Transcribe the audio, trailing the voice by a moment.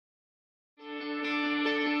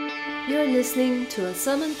You're listening to a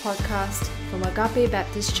sermon podcast from Agape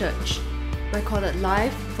Baptist Church, recorded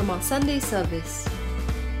live from our Sunday service.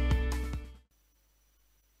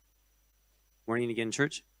 Morning again,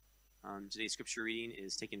 church. Today's scripture reading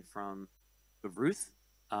is taken from the book of Ruth,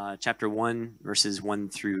 chapter 1, verses 1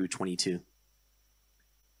 through 22.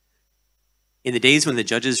 In the days when the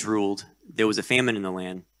judges ruled, there was a famine in the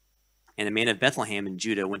land, and a man of Bethlehem in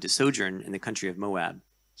Judah went to sojourn in the country of Moab,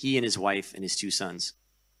 he and his wife and his 2 sons.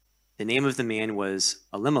 The name of the man was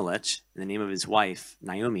Elimelech, and the name of his wife,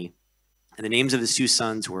 Naomi, and the names of his 2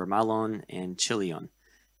 sons were Mahlon and Chilion.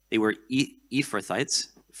 They were Ephrathites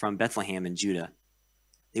from Bethlehem in Judah.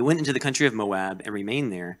 They went into the country of Moab and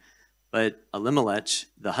remained there, but Elimelech,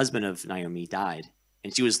 the husband of Naomi, died,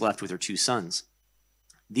 and she was left with her 2 sons.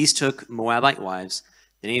 These took Moabite wives.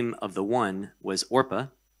 The name of the one was Orpah,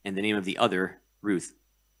 and the name of the other, Ruth.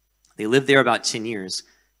 They lived there about 10 years,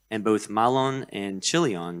 and both Mahlon and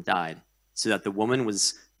Chilion died, so that the woman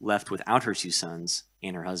was left without her 2 sons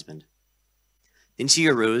and her husband. Then she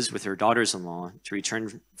arose with her daughters-in-law to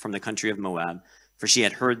return from the country of Moab, for she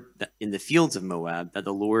had heard that in the fields of Moab that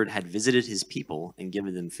the Lord had visited his people and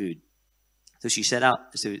given them food. So she set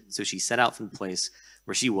out from the place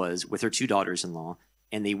where she was with her 2 daughters-in-law,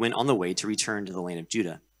 and they went on the way to return to the land of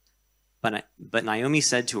Judah. But Naomi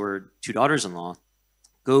said to her 2 daughters-in-law,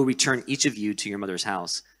 "Go, return each of you to your mother's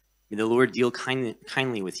house. May the Lord deal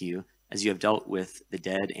kindly with you, as you have dealt with the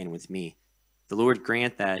dead and with me. The Lord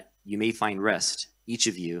grant that you may find rest, each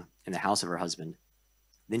of you, in the house of her husband."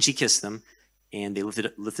 Then she kissed them, and they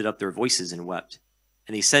lifted up their voices and wept.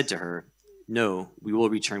 And they said to her, "No, we will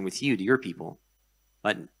return with you to your people."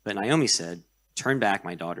 But Naomi said, "Turn back,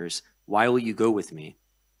 my daughters. Why will you go with me?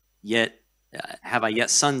 Have I yet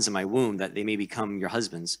sons in my womb, that they may become your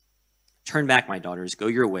husbands? Turn back, my daughters, go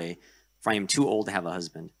your way, for I am too old to have a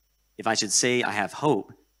husband. If I should say I have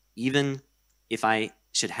hope, even if I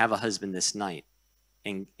should have a husband this night,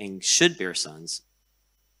 and should bear sons,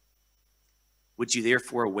 would you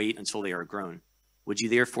therefore wait until they are grown? Would you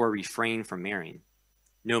therefore refrain from marrying?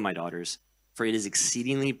 No, my daughters, for it is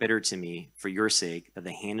exceedingly bitter to me for your sake that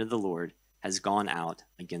the hand of the Lord has gone out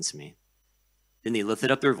against me." Then they lifted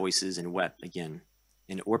up their voices and wept again.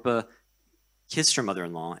 And Orpah kissed her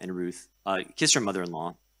mother-in-law,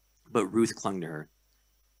 but Ruth clung to her.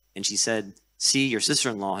 And she said, "See, your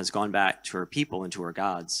sister-in-law has gone back to her people and to her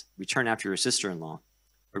gods. Return after your sister-in-law."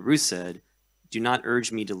 But Ruth said, "Do not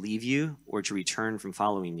urge me to leave you or to return from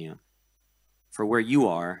following you. For where you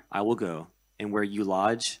are, I will go, and where you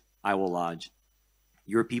lodge, I will lodge.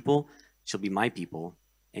 Your people shall be my people,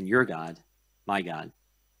 and your God, my God.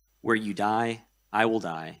 Where you die, I will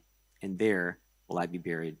die, and there will I be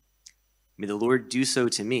buried. May the Lord do so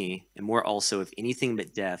to me, and more also, if anything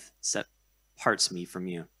but death separates me from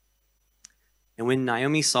you." And when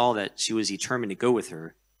Naomi saw that she was determined to go with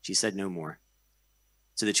her, she said no more.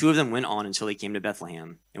 So the 2 of them went on until they came to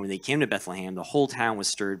Bethlehem. And when they came to Bethlehem, the whole town was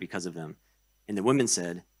stirred because of them. And the women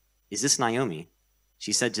said, "Is this Naomi?"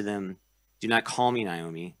 She said to them, "Do not call me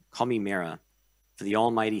Naomi, call me Mara, for the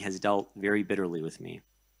Almighty has dealt very bitterly with me.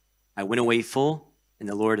 I went away full, and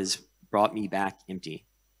the Lord has brought me back empty.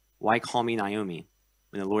 Why call me Naomi,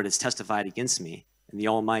 when the Lord has testified against me, and the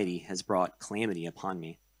Almighty has brought calamity upon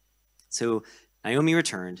me?" So Naomi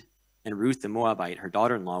returned, and Ruth the Moabite, her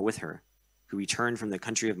daughter-in-law, with her, who returned from the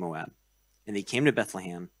country of Moab. And they came to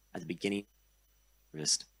Bethlehem at the beginning of the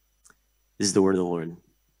harvest. This is the word of the Lord.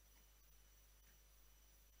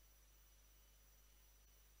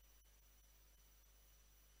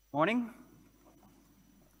 Morning.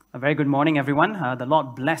 A very good morning, everyone. The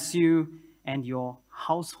Lord bless you and your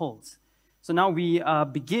households. So now we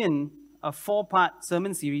begin a 4-part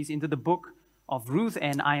sermon series into the book of Ruth,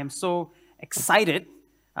 and I am so excited.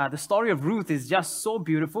 The story of Ruth is just so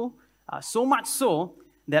beautiful, so much so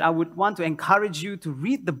that I would want to encourage you to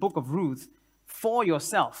read the book of Ruth for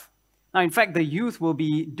yourself. Now, in fact, the youth will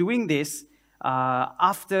be doing this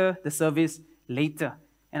after the service later.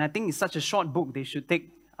 And I think it's such a short book, they should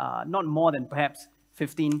take not more than perhaps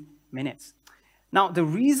 15 minutes. Now, the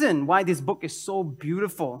reason why this book is so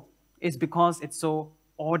beautiful is because it's so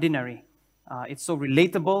ordinary. It's so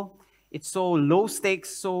relatable. It's so low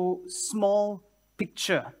stakes, so small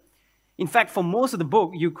picture. In fact, for most of the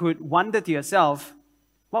book, you could wonder to yourself,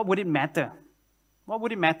 what would it matter? What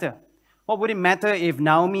would it matter? What would it matter if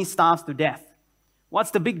Naomi starves to death?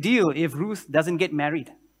 What's the big deal if Ruth doesn't get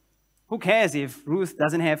married? Who cares if Ruth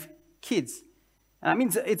doesn't have kids? I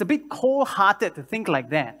mean, it's a bit cold-hearted to think like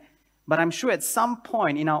that. But I'm sure at some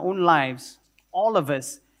point in our own lives, all of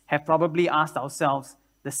us have probably asked ourselves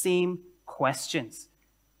the same questions.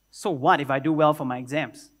 So what if I do well for my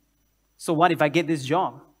exams? So what if I get this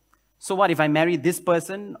job? So what if I marry this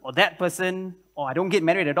person or that person, or I don't get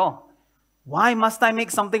married at all? Why must I make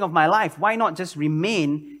something of my life? Why not just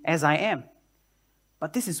remain as I am?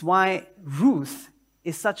 But this is why Ruth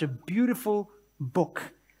is such a beautiful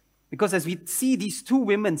book. Because as we see these two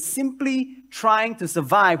women simply trying to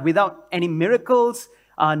survive without any miracles,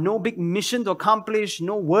 no big mission to accomplish,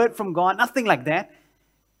 no word from God, nothing like that.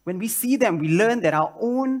 When we see them, we learn that our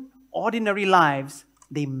own ordinary lives,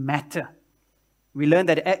 they matter. We learn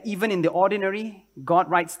that even in the ordinary, God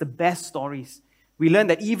writes the best stories. We learn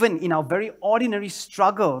that even in our very ordinary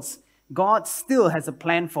struggles, God still has a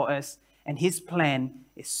plan for us, and His plan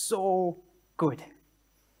is so good.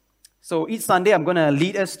 So each Sunday, I'm going to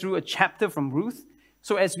lead us through a chapter from Ruth.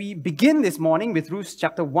 So as we begin this morning with Ruth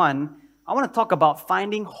chapter 1, I want to talk about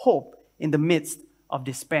finding hope in the midst of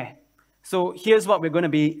despair. So here's what we're going to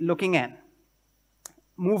be looking at.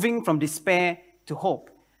 Moving from despair to hope.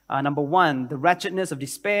 Number 1, the wretchedness of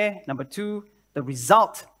despair. Number 2, the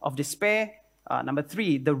result of despair. Number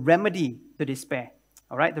 3, the remedy to despair.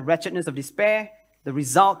 All right, the wretchedness of despair, the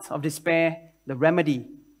result of despair, the remedy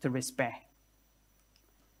to despair.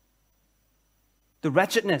 The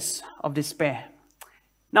wretchedness of despair.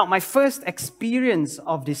 Now, my first experience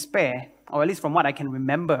of despair, or at least from what I can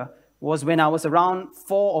remember, was when I was around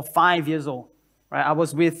 4 or 5 years old. Right? I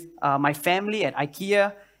was with my family at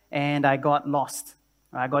IKEA, and I got lost.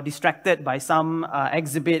 I got distracted by some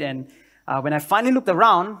exhibit, and when I finally looked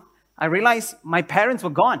around, I realized my parents were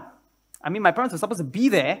gone. I mean, my parents were supposed to be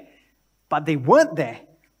there, but they weren't there,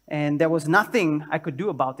 and there was nothing I could do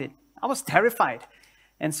about it. I was terrified.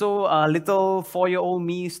 And so little 4-year-old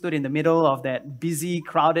me stood in the middle of that busy,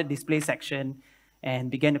 crowded display section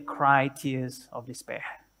and began to cry tears of despair.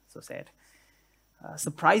 So sad.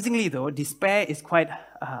 Surprisingly, though, despair is quite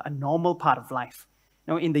a normal part of life.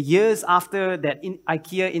 You know, in the years after that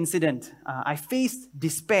IKEA incident, I faced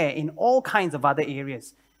despair in all kinds of other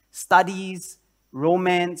areas. Studies,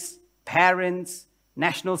 romance, parents,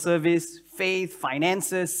 national service, faith,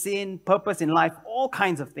 finances, sin, purpose in life, all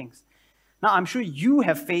kinds of things. Now, I'm sure you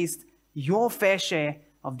have faced your fair share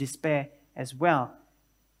of despair as well.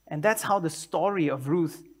 And that's how the story of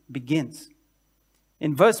Ruth begins.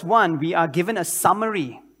 In verse 1, we are given a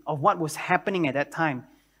summary of what was happening at that time.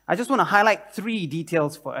 I just want to highlight 3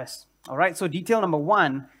 details for us. All right, so detail number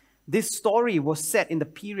 1, this story was set in the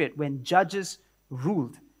period when judges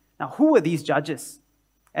ruled. Now, who were these judges?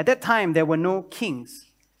 At that time, there were no kings.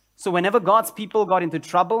 So whenever God's people got into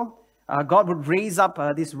trouble, God would raise up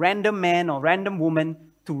this random man or random woman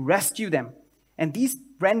to rescue them. And these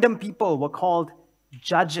random people were called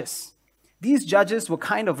judges. These judges were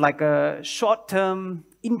kind of like a short-term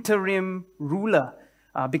interim ruler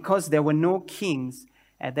because there were no kings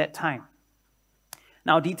at that time.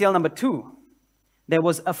 Now, detail number 2, there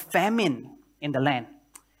was a famine in the land.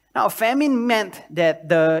 Now, a famine meant that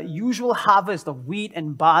the usual harvest of wheat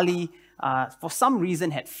and barley for some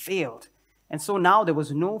reason had failed. And so now there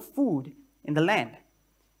was no food in the land.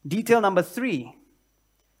 Detail number 3,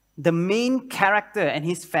 the main character and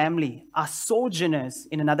his family are sojourners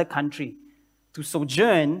in another country. To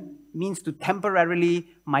sojourn means to temporarily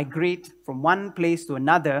migrate from one place to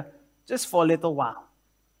another just for a little while.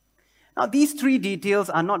 Now, these 3 details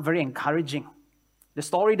are not very encouraging. The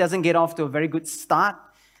story doesn't get off to a very good start.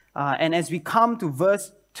 And as we come to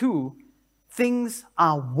verse 2, things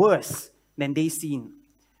are worse than they seem.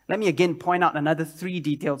 Let me again point out another 3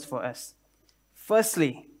 details for us.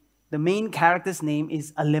 Firstly, the main character's name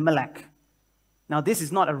is Elimelech. Now, this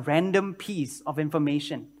is not a random piece of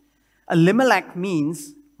information. Elimelech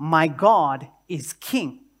means, my God is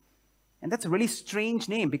king. And that's a really strange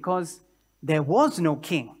name because there was no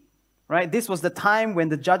king, right? This was the time when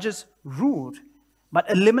the judges ruled. But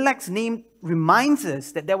Elimelech's name reminds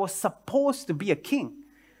us that there was supposed to be a king,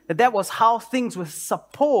 that was how things were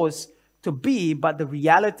supposed to be, but the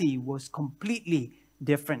reality was completely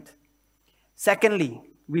different. Secondly,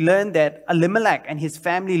 we learn that Elimelech and his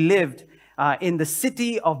family lived in the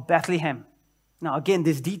city of Bethlehem. Now, again,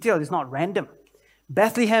 this detail is not random.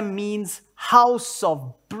 Bethlehem means house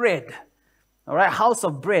of bread. All right, house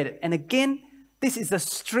of bread. And again, this is a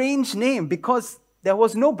strange name because there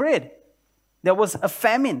was no bread. There was a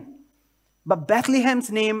famine. But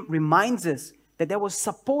Bethlehem's name reminds us that there was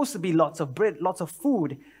supposed to be lots of bread, lots of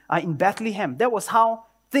food in Bethlehem. That was how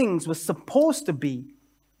things were supposed to be,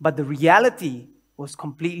 but the reality was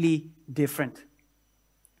completely different.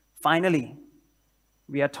 Finally,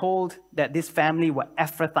 we are told that this family were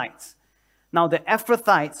Ephrathites. Now, the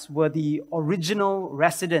Ephrathites were the original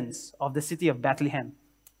residents of the city of Bethlehem.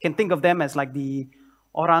 You can think of them as like the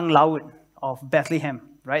Orang Laut of Bethlehem,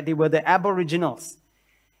 right? They were the Aboriginals.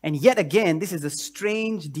 And yet again, this is a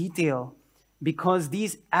strange detail because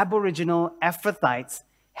these Aboriginal Ephrathites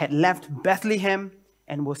had left Bethlehem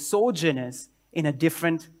and were sojourners in a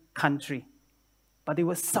different country. But they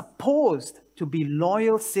were supposed to be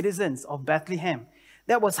loyal citizens of Bethlehem.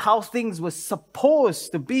 That was how things were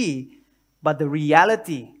supposed to be, but the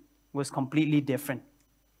reality was completely different.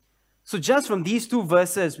 So just from these two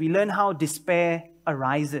verses, we learn how despair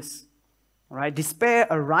arises. All right? Despair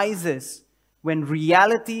arises when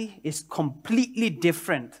reality is completely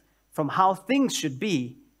different from how things should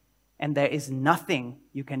be, and there is nothing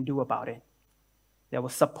you can do about it. There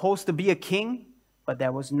was supposed to be a king, but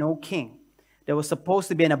there was no king. There was supposed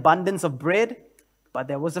to be an abundance of bread, but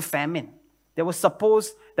there was a famine.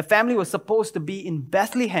 The family was supposed to be in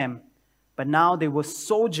Bethlehem, but now they were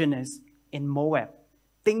sojourners in Moab.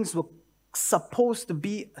 Things were supposed to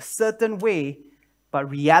be a certain way, but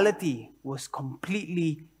reality was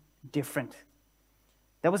completely different.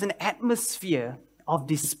 There was an atmosphere of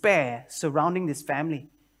despair surrounding this family.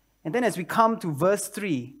 And then as we come to verse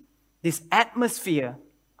 3, this atmosphere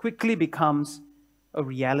quickly becomes a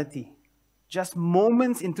reality. Just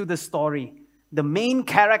moments into the story, the main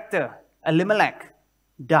character, Elimelech,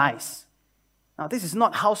 dies. Now, this is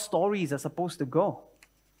not how stories are supposed to go.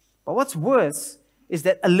 But what's worse is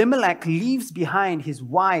that Elimelech leaves behind his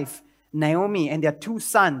wife, Naomi, and their two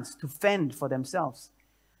sons to fend for themselves.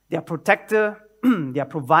 Their protector, their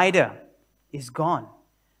provider, is gone.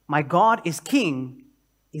 My God is king,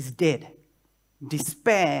 is dead.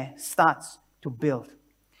 Despair starts to build.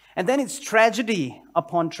 And then it's tragedy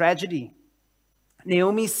upon tragedy.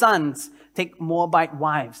 Naomi's sons take Moabite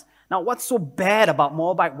wives. Now, what's so bad about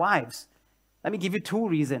Moabite wives? Let me give you two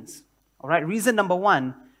reasons. All right, reason number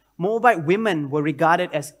one, Moabite women were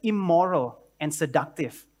regarded as immoral and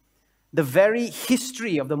seductive. The very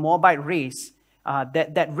history of the Moabite race,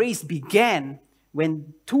 that race began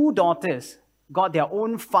when two daughters got their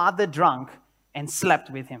own father drunk and slept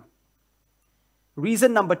with him.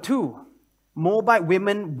 Reason number two, Moabite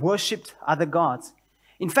women worshipped other gods.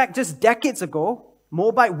 In fact, just decades ago,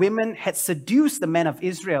 Moabite women had seduced the men of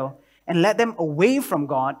Israel and led them away from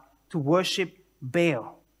God to worship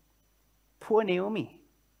Baal. Poor Naomi,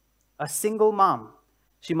 a single mom.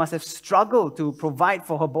 She must have struggled to provide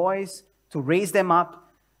for her boys, to raise them up.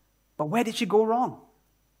 But where did she go wrong?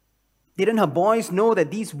 Didn't her boys know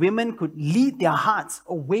that these women could lead their hearts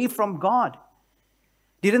away from God?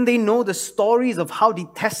 Didn't they know the stories of how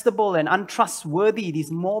detestable and untrustworthy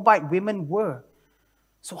these Moabite women were?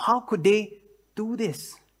 So how could they do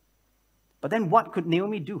this? But then what could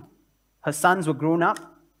Naomi do? Her sons were grown up.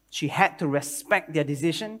 She had to respect their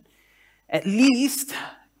decision. At least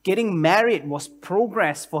getting married was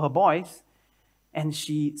progress for her boys, and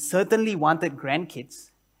she certainly wanted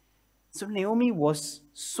grandkids. So Naomi was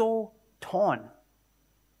so torn.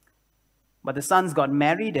 But the sons got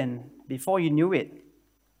married, and before you knew it,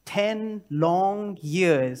 10 long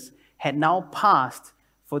years had now passed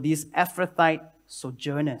for these Ephrathite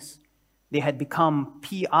sojourners. They had become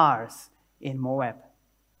PRs in Moab.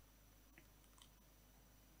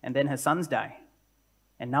 And then her sons die.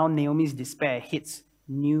 And now Naomi's despair hits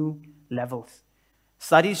new levels.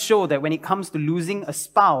 Studies show that when it comes to losing a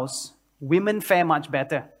spouse, women fare much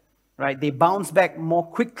better, right? They bounce back more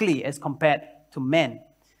quickly as compared to men.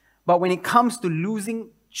 But when it comes to losing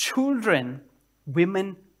children,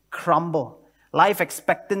 women crumble. Life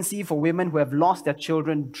expectancy for women who have lost their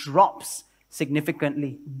children drops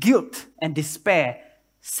significantly. Guilt and despair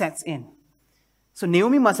sets in. So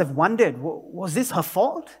Naomi must have wondered, was this her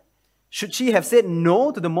fault? Should she have said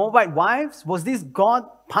no to the Moabite wives? Was this God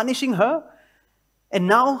punishing her? And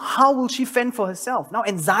now, how will she fend for herself? Now,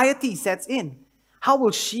 anxiety sets in. How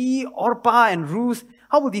will she, Orpah, and Ruth,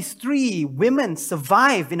 how will these three women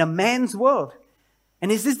survive in a man's world?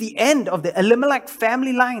 And is this the end of the Elimelech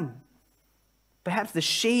family line? Perhaps the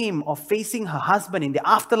shame of facing her husband in the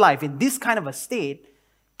afterlife in this kind of a state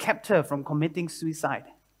kept her from committing suicide.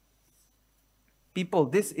 People,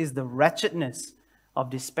 this is the wretchedness of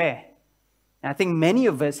despair. And I think many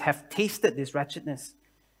of us have tasted this wretchedness.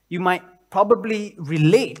 You might probably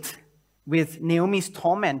relate with Naomi's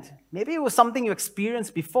torment. Maybe it was something you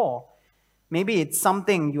experienced before. Maybe it's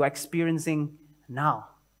something you're experiencing now.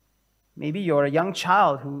 Maybe you're a young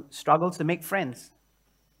child who struggles to make friends.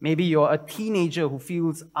 Maybe you're a teenager who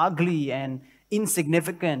feels ugly and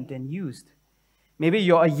insignificant and used. Maybe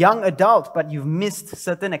you're a young adult, but you've missed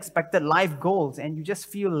certain expected life goals and you just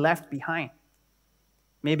feel left behind.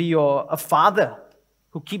 Maybe you're a father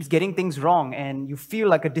who keeps getting things wrong and you feel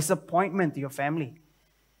like a disappointment to your family.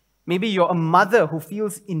 Maybe you're a mother who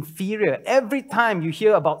feels inferior every time you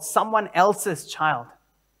hear about someone else's child.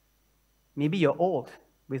 Maybe you're old,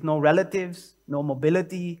 with no relatives, no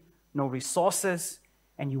mobility, no resources,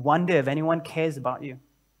 and you wonder if anyone cares about you.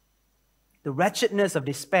 The wretchedness of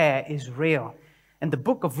despair is real, and the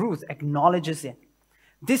book of Ruth acknowledges it.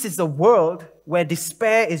 This is a world where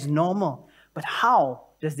despair is normal, but how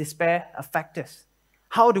does despair affect us?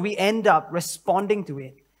 How do we end up responding to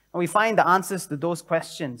it? And we find the answers to those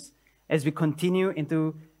questions as we continue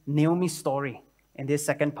into Naomi's story in this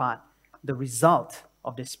second part, the result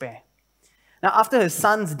of despair. Now, after her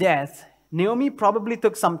son's death, Naomi probably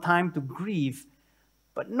took some time to grieve,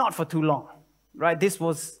 but not for too long, right? This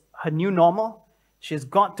was her new normal. She's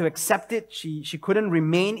got to accept it. She couldn't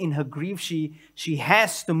remain in her grief. She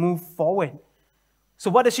has to move forward.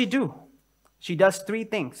 So what does she do? She does three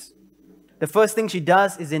things. The first thing she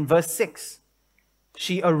does is in verse 6.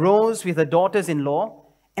 She arose with her daughters-in-law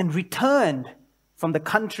and returned from the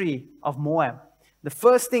country of Moab. The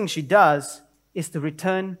first thing she does is to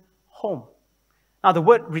return home. Now, the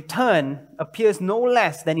word return appears no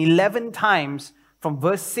less than 11 times from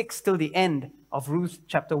verse 6 till the end of Ruth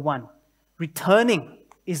chapter 1. Returning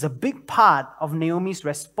is a big part of Naomi's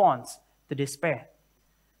response to despair.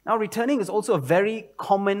 Now, returning is also a very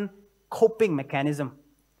common coping mechanism,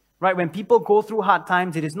 right? When people go through hard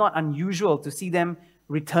times, it is not unusual to see them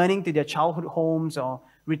returning to their childhood homes or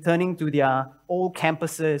returning to their old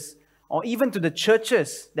campuses or even to the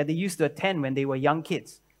churches that they used to attend when they were young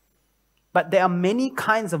kids. But there are many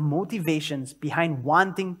kinds of motivations behind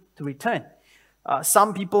wanting to return.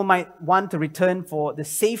 Some people might want to return for the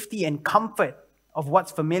safety and comfort of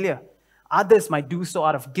what's familiar. Others might do so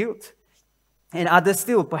out of guilt. And others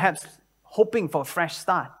still perhaps hoping for a fresh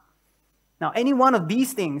start. Now, any one of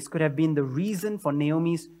these things could have been the reason for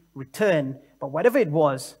Naomi's return. But whatever it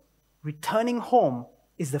was, returning home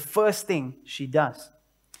is the first thing she does.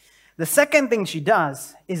 The second thing she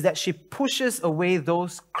does is that she pushes away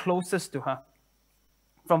those closest to her.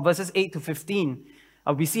 From verses 8 to 15,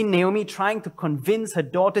 we see Naomi trying to convince her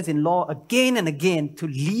daughters-in-law again and again to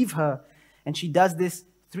leave her. And she does this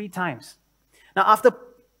 3 times. Now, after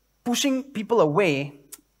pushing people away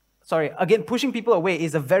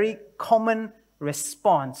is a very common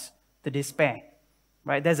response to despair.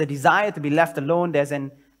 Right? There's a desire to be left alone. There's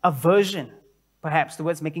an aversion, perhaps,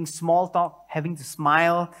 towards making small talk, having to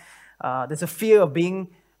smile. There's a fear of being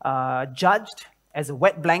judged as a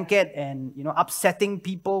wet blanket and, upsetting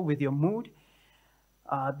people with your mood.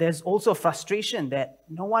 There's also frustration that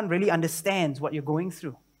no one really understands what you're going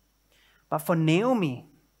through. But for Naomi,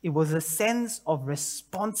 it was a sense of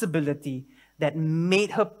responsibility that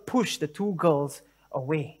made her push the 2 girls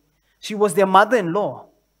away. She was their mother-in-law,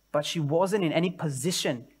 but she wasn't in any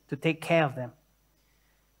position to take care of them.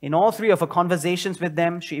 In all 3 of her conversations with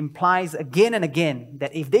them, she implies again and again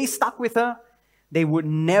that if they stuck with her, they would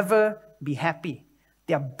never be happy.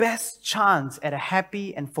 Their best chance at a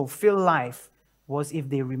happy and fulfilled life was if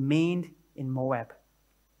they remained in Moab.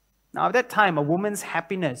 Now, at that time, a woman's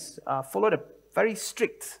happiness followed a very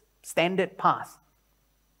strict standard path.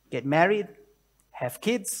 Get married, have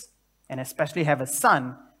kids, and especially have a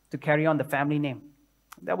son to carry on the family name.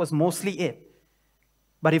 That was mostly it.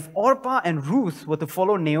 But if Orpah and Ruth were to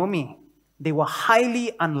follow Naomi, they were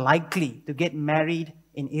highly unlikely to get married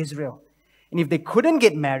in Israel. And if they couldn't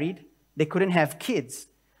get married, they couldn't have kids.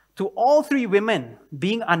 To all 3 women,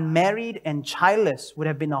 being unmarried and childless would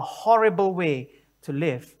have been a horrible way to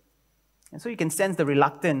live. And so you can sense the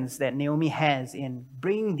reluctance that Naomi has in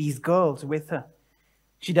bringing these girls with her.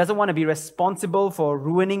 She doesn't want to be responsible for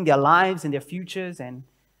ruining their lives and their futures, and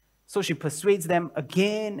so she persuades them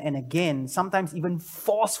again and again, sometimes even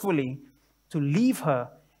forcefully, to leave her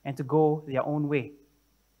and to go their own way.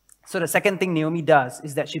 So the second thing Naomi does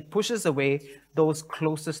is that she pushes away those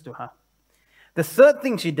closest to her. The third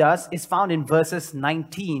thing she does is found in verses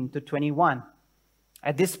 19 to 21.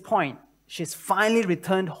 At this point, she's finally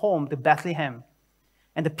returned home to Bethlehem.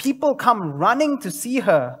 And the people come running to see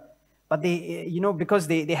her, but because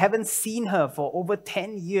they haven't seen her for over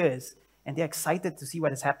 10 years, and they're excited to see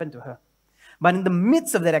what has happened to her. But in the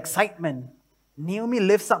midst of that excitement, Naomi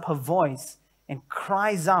lifts up her voice and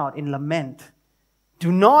cries out in lament,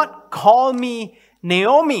 "Do not call me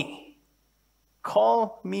Naomi,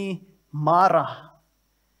 call me Mara."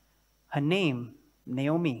 Her name,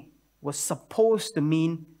 Naomi, was supposed to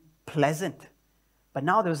mean pleasant. But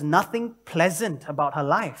now there was nothing pleasant about her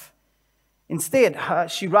life. Instead,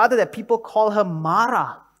 she rather that people call her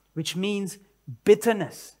Mara, which means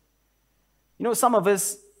bitterness. Some of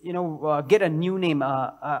us, get a new name,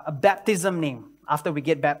 a baptism name after we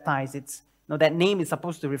get baptized. That name is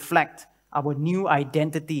supposed to reflect our new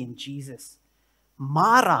identity in Jesus.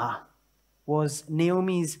 Mara was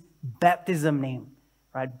Naomi's baptism name,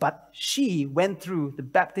 right? But she went through the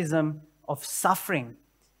baptism of suffering,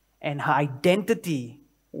 and her identity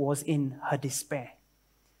was in her despair.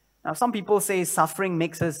 Now, some people say suffering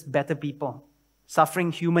makes us better people.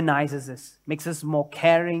 Suffering humanizes us, makes us more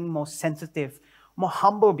caring, more sensitive, more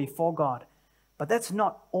humble before God. But that's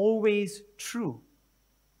not always true.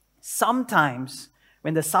 Sometimes,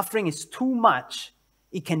 when the suffering is too much,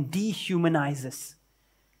 it can dehumanize us.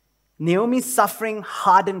 Naomi's suffering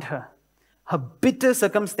hardened her. Her bitter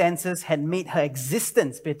circumstances had made her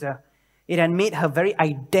existence bitter. It had made her very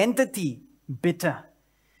identity bitter.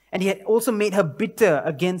 And it had also made her bitter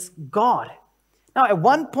against God. Now, at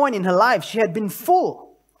one point in her life, she had been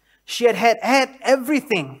full. She had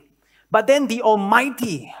everything. But then the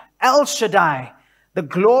Almighty, El Shaddai, the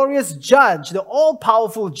glorious judge, the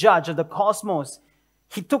all-powerful judge of the cosmos,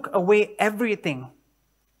 he took away everything.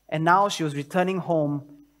 And now she was returning home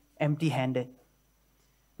empty-handed.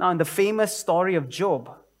 Now, in the famous story of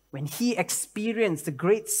Job, when he experienced the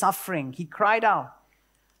great suffering, he cried out,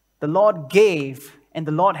 "The Lord gave, and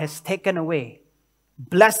the Lord has taken away.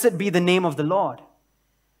 Blessed be the name of the Lord."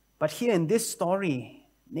 But here in this story,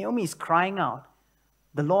 Naomi is crying out,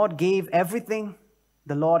 "The Lord gave everything,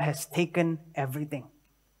 the Lord has taken everything.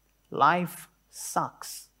 Life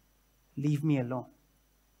sucks. Leave me alone."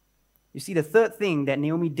 You see, the third thing that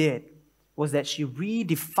Naomi did was that she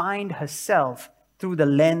redefined herself through the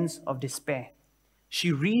lens of despair.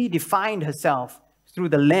 She redefined herself through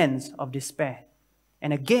the lens of despair.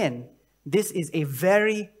 And again, this is a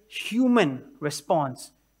very human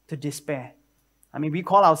response to despair. I mean, we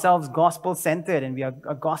call ourselves gospel-centered and we are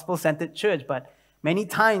a gospel-centered church, but many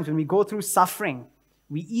times when we go through suffering,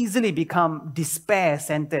 we easily become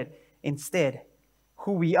despair-centered instead.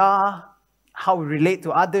 Who we are, how we relate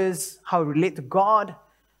to others, how we relate to God,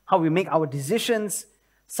 how we make our decisions,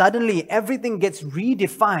 suddenly everything gets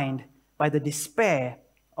redefined by the despair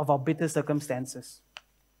of our bitter circumstances.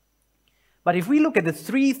 But if we look at the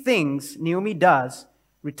three things Naomi does,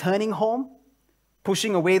 returning home,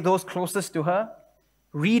 pushing away those closest to her,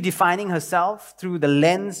 redefining herself through the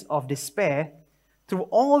lens of despair, through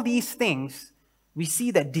all these things, we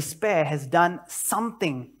see that despair has done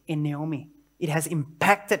something in Naomi. It has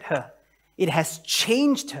impacted her. It has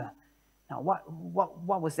changed her. Now,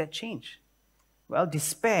 what was that change? Well,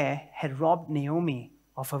 despair had robbed Naomi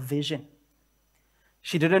of her vision.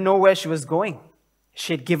 She didn't know where she was going.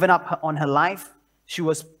 She had given up on her life. She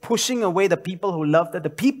was pushing away the people who loved her, the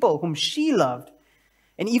people whom she loved.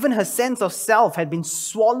 And even her sense of self had been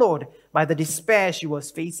swallowed by the despair she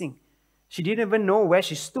was facing. She didn't even know where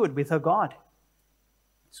she stood with her God.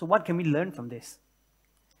 So what can we learn from this?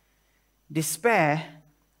 Despair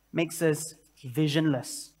makes us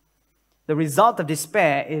visionless. The result of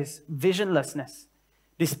despair is visionlessness.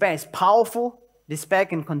 Despair is powerful. Despair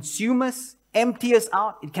can consume us, empty us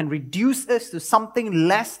out. It can reduce us to something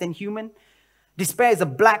less than human. Despair is a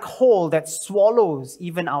black hole that swallows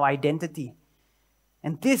even our identity.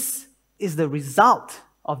 And this is the result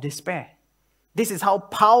of despair. This is how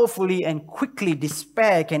powerfully and quickly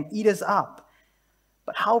despair can eat us up.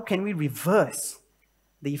 But how can we reverse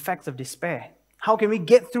the effects of despair? How can we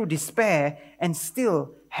get through despair and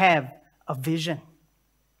still have a vision?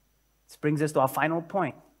 This brings us to our final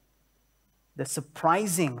point, the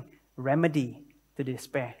surprising remedy to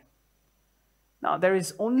despair. Now, there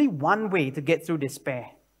is only one way to get through despair.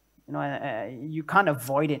 You can't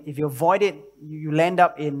avoid it. If you avoid it, you'll end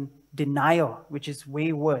up in denial, which is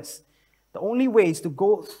way worse. The only way is to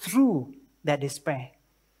go through that despair.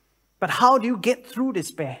 But how do you get through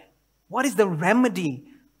despair? What is the remedy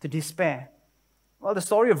to despair? Well, the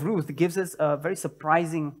story of Ruth gives us a very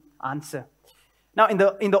surprising answer. Now, in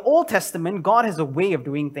the Old Testament, God has a way of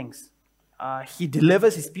doing things. He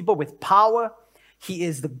delivers his people with power. He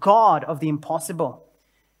is the God of the impossible.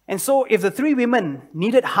 And so if the three women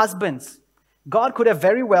needed husbands, God could have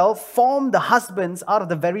very well formed the husbands out of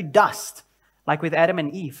the very dust, like with Adam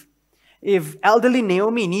and Eve. If elderly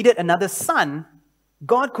Naomi needed another son,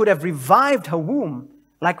 God could have revived her womb,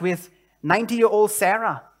 like with 90-year-old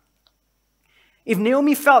Sarah. If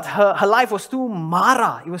Naomi felt her life was too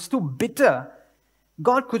mara, it was too bitter,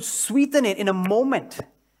 God could sweeten it in a moment,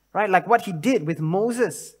 right? Like what he did with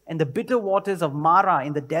Moses and the bitter waters of Mara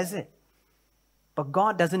in the desert. But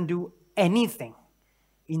God doesn't do anything.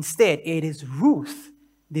 Instead, it is Ruth,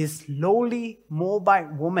 this lowly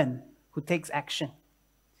Moabite woman, who takes action.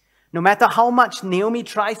 No matter how much Naomi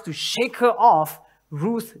tries to shake her off,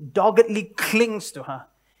 Ruth doggedly clings to her.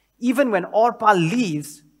 Even when Orpah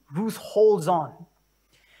leaves, Ruth holds on.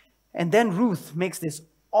 And then Ruth makes this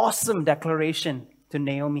awesome declaration to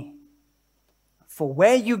Naomi. "For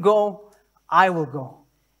where you go, I will go.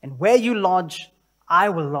 And where you lodge, I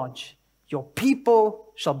will lodge. Your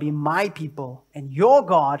people shall be my people, and your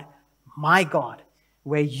God, my God.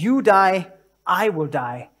 Where you die, I will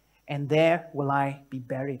die, and there will I be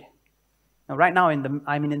buried. Now, right now,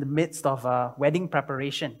 I'm in the midst of a wedding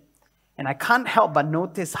preparation, and I can't help but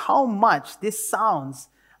notice how much this sounds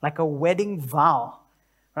like a wedding vow.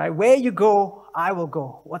 Right? Where you go, I will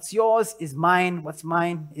go. What's yours is mine. What's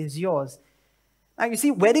mine is yours. Now, you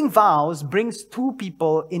see, wedding vows brings two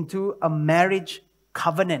people into a marriage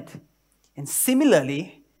covenant. And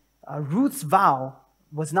similarly, Ruth's vow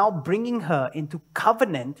was now bringing her into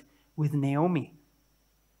covenant with Naomi.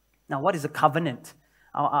 Now, what is a covenant?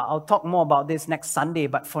 I'll talk more about this next Sunday,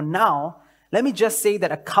 but for now, let me just say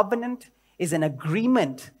that a covenant is an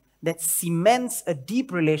agreement that cements a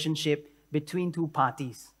deep relationship between two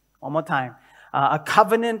parties. One more time. A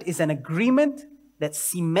covenant is an agreement that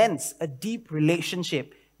cements a deep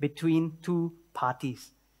relationship between two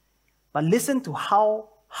parties. But listen to how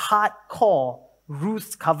hardcore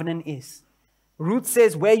Ruth's covenant is. Ruth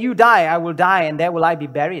says, where you die, I will die, and there will I be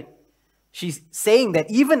buried. She's saying that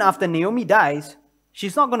even after Naomi dies,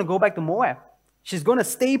 she's not going to go back to Moab. She's going to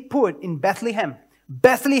stay put in Bethlehem.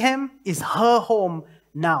 Bethlehem is her home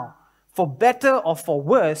now. For better or for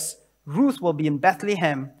worse, Ruth will be in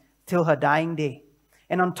Bethlehem till her dying day.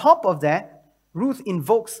 And on top of that, Ruth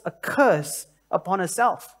invokes a curse upon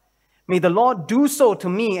herself. May the Lord do so to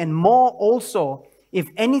me and more also, if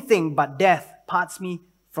anything but death parts me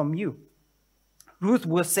from you. Ruth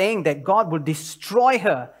was saying that God will destroy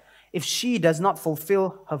her if she does not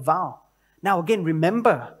fulfill her vow. Now again,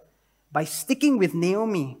 remember, by sticking with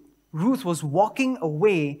Naomi, Ruth was walking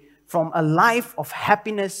away from a life of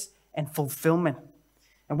happiness and fulfillment.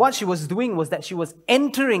 And what she was doing was that she was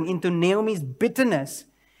entering into Naomi's bitterness.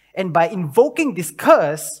 And by invoking this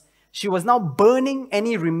curse, she was now burning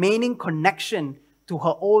any remaining connection to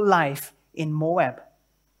her old life in Moab.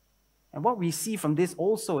 And what we see from this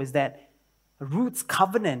also is that Ruth's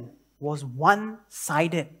covenant was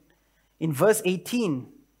one-sided. In verse 18,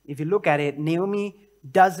 if you look at it, Naomi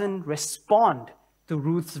doesn't respond to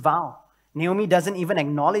Ruth's vow. Naomi doesn't even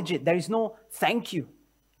acknowledge it. There is no thank you.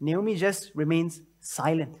 Naomi just remains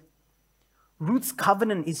silent. Ruth's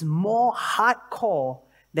covenant is more hardcore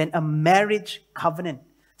than a marriage covenant.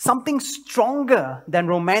 Something stronger than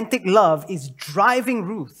romantic love is driving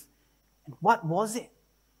Ruth. And what was it?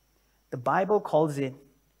 The Bible calls it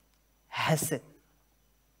hesed.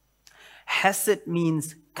 Hesed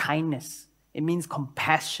means kindness. It means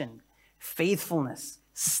compassion, faithfulness,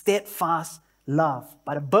 steadfast love.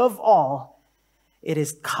 But above all, it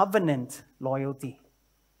is covenant loyalty.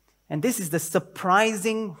 And this is the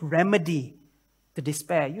surprising remedy to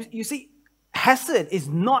despair. You see, hesed is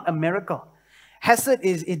not a miracle. Hesed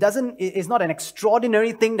is not an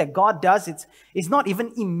extraordinary thing that God does. It's not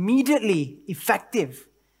even immediately effective.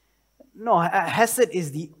 No, hesed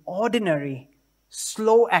is the ordinary,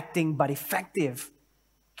 slow-acting but effective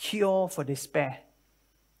cure for despair.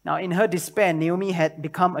 Now, in her despair, Naomi had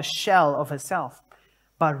become a shell of herself.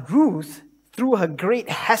 But Ruth, through her great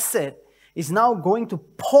hesed, is now going to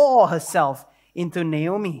pour herself into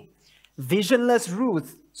Naomi. Visionless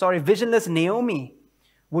Naomi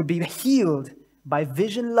would be healed by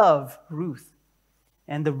vision-love Ruth.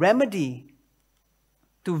 And the remedy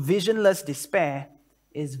to visionless despair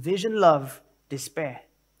is vision-love despair.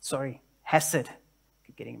 Hesed.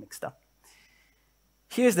 Keep getting mixed up.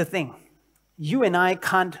 Here's the thing. You and I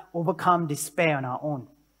can't overcome despair on our own.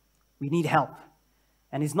 We need help.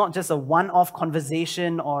 And it's not just a one-off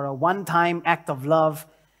conversation or a one-time act of love.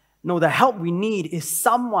 No, the help we need is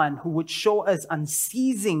someone who would show us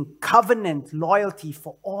unceasing covenant loyalty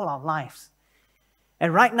for all our lives.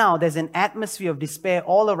 And right now, there's an atmosphere of despair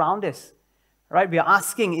all around us. Right? We are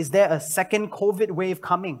asking, is there a second COVID wave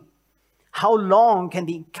coming? How long can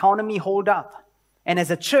the economy hold up? And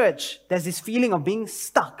as a church, there's this feeling of being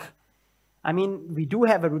stuck. I mean, we do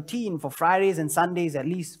have a routine for Fridays and Sundays, at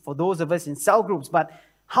least for those of us in cell groups, but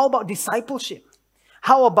how about discipleship?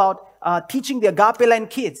 How about teaching the Agape Land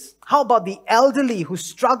kids? How about the elderly who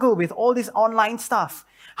struggle with all this online stuff?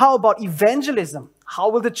 How about evangelism? How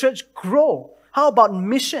will the church grow? How about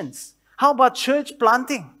missions? How about church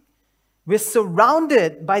planting? We're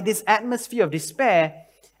surrounded by this atmosphere of despair,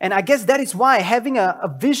 and I guess that is why having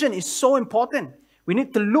a vision is so important. We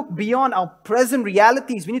need to look beyond our present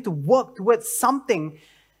realities. We need to work towards something.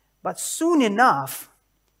 But soon enough,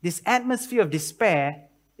 this atmosphere of despair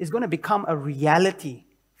is going to become a reality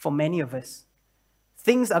for many of us.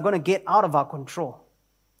 Things are going to get out of our control.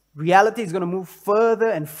 Reality is going to move further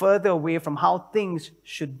and further away from how things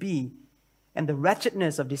should be. And the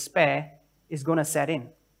wretchedness of despair is going to set in.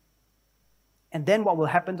 And then what will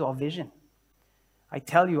happen to our vision? I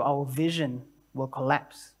tell you, our vision will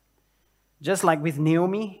collapse. Just like with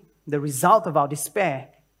Naomi, the result of our despair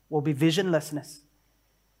will be visionlessness.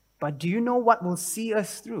 But do you know what will see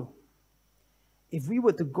us through? If we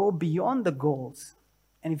were to go beyond the goals,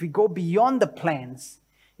 and if we go beyond the plans,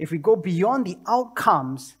 if we go beyond the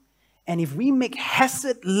outcomes, and if we make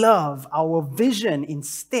Hesed love our vision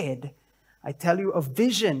instead, I tell you, a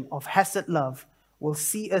vision of Hesed love will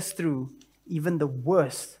see us through even the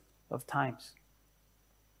worst of times.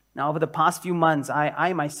 Now, over the past few months,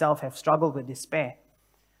 I myself have struggled with despair.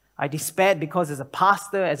 I despaired because as a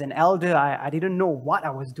pastor, as an elder, I didn't know what I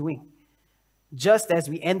was doing. Just as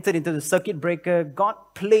we entered into the circuit breaker, God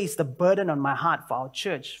placed a burden on my heart for our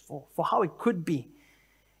church, for how it could be.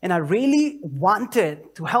 And I really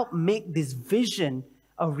wanted to help make this vision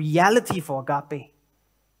a reality for Agape.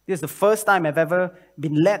 This is the first time I've ever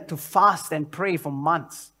been led to fast and pray for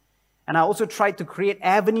months. And I also tried to create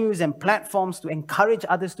avenues and platforms to encourage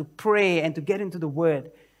others to pray and to get into the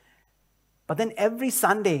Word. But then every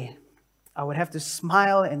Sunday, I would have to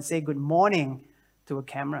smile and say good morning to a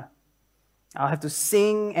camera. I'll have to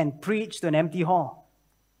sing and preach to an empty hall.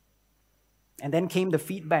 And then came the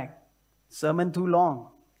feedback. Sermon too long,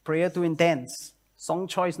 prayer too intense, song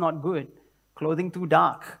choice not good, clothing too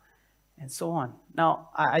dark, and so on. Now,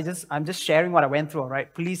 I'm just sharing what I went through, all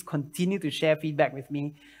right? Please continue to share feedback with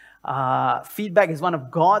me. Feedback is one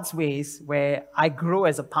of God's ways where I grow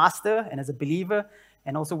as a pastor and as a believer,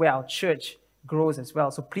 and also where our church grows as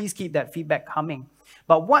well. So please keep that feedback coming.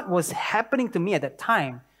 But what was happening to me at that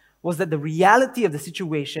time was that the reality of the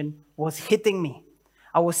situation was hitting me.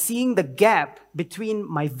 I was seeing the gap between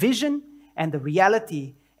my vision and the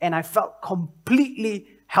reality, and I felt completely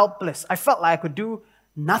helpless. I felt like I could do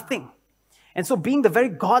nothing. And so being the very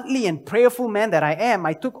godly and prayerful man that I am,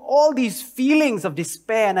 I took all these feelings of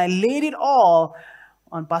despair and I laid it all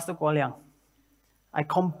on Pastor Kuo Liang. I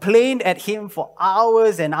complained at him for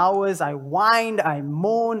hours and hours. I whined, I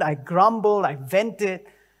moaned, I grumbled, I vented,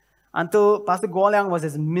 until Pastor Kuo Liang was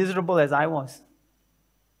as miserable as I was.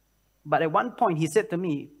 But at one point, he said to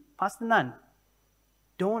me, Pastor Nan,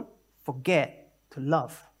 don't forget to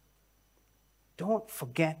love. Don't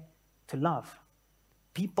forget to love.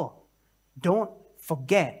 People, don't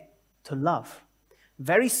forget to love.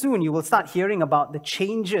 Very soon, you will start hearing about the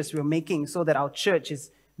changes we're making so that our church is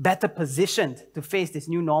better positioned to face this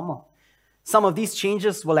new normal. Some of these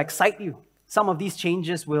changes will excite you. Some of these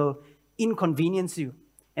changes will inconvenience you.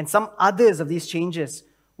 And some others of these changes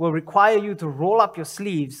will require you to roll up your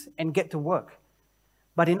sleeves and get to work.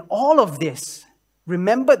 But in all of this,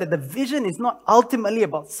 remember that the vision is not ultimately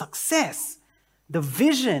about success. The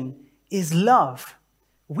vision is love.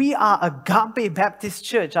 We are Agape Baptist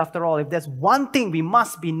Church, after all. If there's one thing we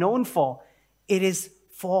must be known for, it is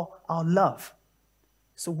for our love.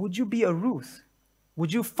 So would you be a Ruth?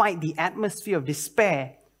 Would you fight the atmosphere of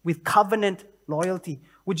despair with covenant loyalty?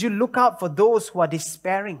 Would you look out for those who are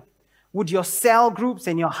despairing? Would your cell groups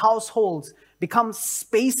and your households become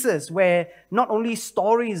spaces where not only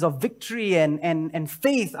stories of victory and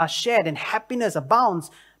faith are shared and happiness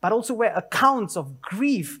abounds, but also where accounts of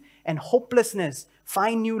grief and hopelessness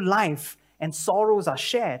find new life and sorrows are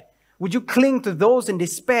shared? Would you cling to those in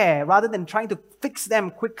despair rather than trying to fix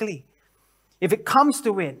them quickly? If it comes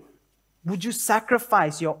to it, would you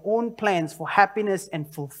sacrifice your own plans for happiness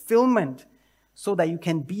and fulfillment so that you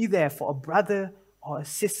can be there for a brother or a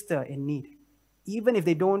sister in need, even if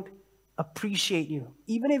they don't appreciate you,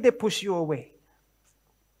 even if they push you away?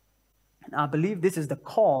 And I believe this is the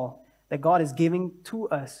call that God is giving to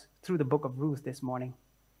us through the book of Ruth this morning.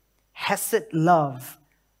 Hesed love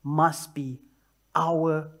must be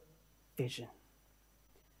our vision.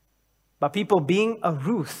 But people, being a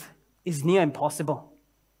Ruth is near impossible.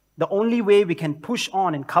 The only way we can push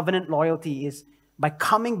on in covenant loyalty is by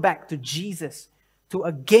coming back to Jesus, to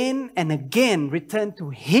again and again return to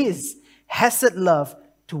His Hesed love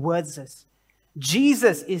towards us.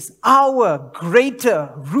 Jesus is our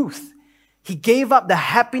greater Ruth. He gave up the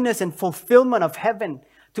happiness and fulfillment of heaven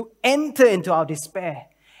to enter into our despair.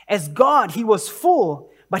 As God, He was full,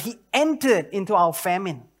 but He entered into our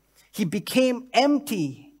famine. He became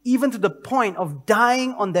empty, even to the point of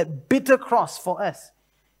dying on that bitter cross for us.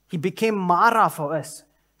 He became Mara for us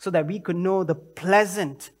so that we could know the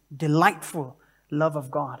pleasant, delightful love of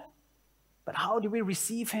God. But how do we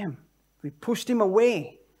receive Him? We pushed Him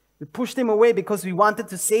away. We pushed Him away because we wanted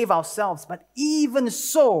to save ourselves. But even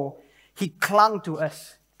so, He clung to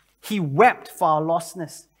us. He wept for our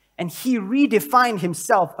lostness. And He redefined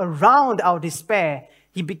Himself around our despair.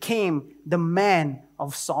 He became the man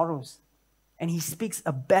of sorrows. And He speaks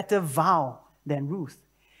a better vow than Ruth.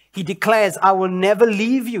 He declares, I will never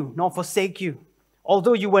leave you nor forsake you.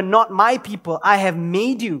 Although you were not my people, I have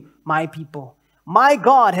made you my people. My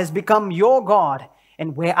God has become your God,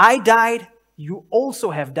 and where I died, you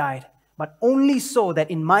also have died, but only so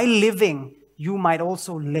that in my living you might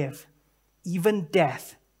also live. Even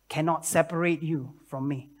death cannot separate you from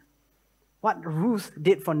me. What Ruth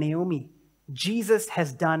did for Naomi, Jesus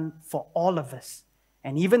has done for all of us.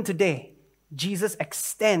 And even today, Jesus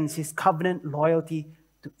extends his covenant loyalty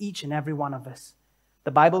to each and every one of us.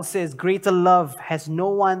 The Bible says, greater love has no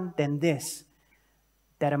one than this,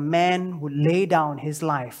 that a man would lay down his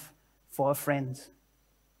life for a friend.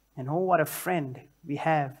 And oh, what a friend we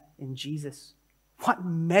have in Jesus. What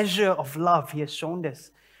measure of love he has shown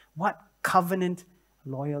us. What covenant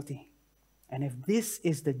loyalty. And if this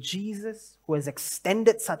is the Jesus who has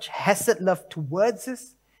extended such hesed love towards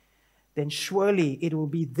us, then surely it will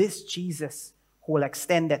be this Jesus who will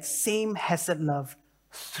extend that same hesed love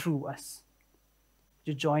through us.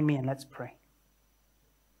 Would you join me and let's pray.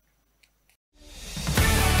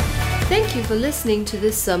 Thank you for listening to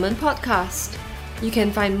this sermon podcast. You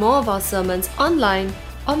can find more of our sermons online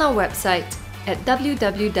on our website at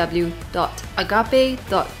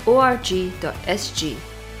www.agape.org.sg.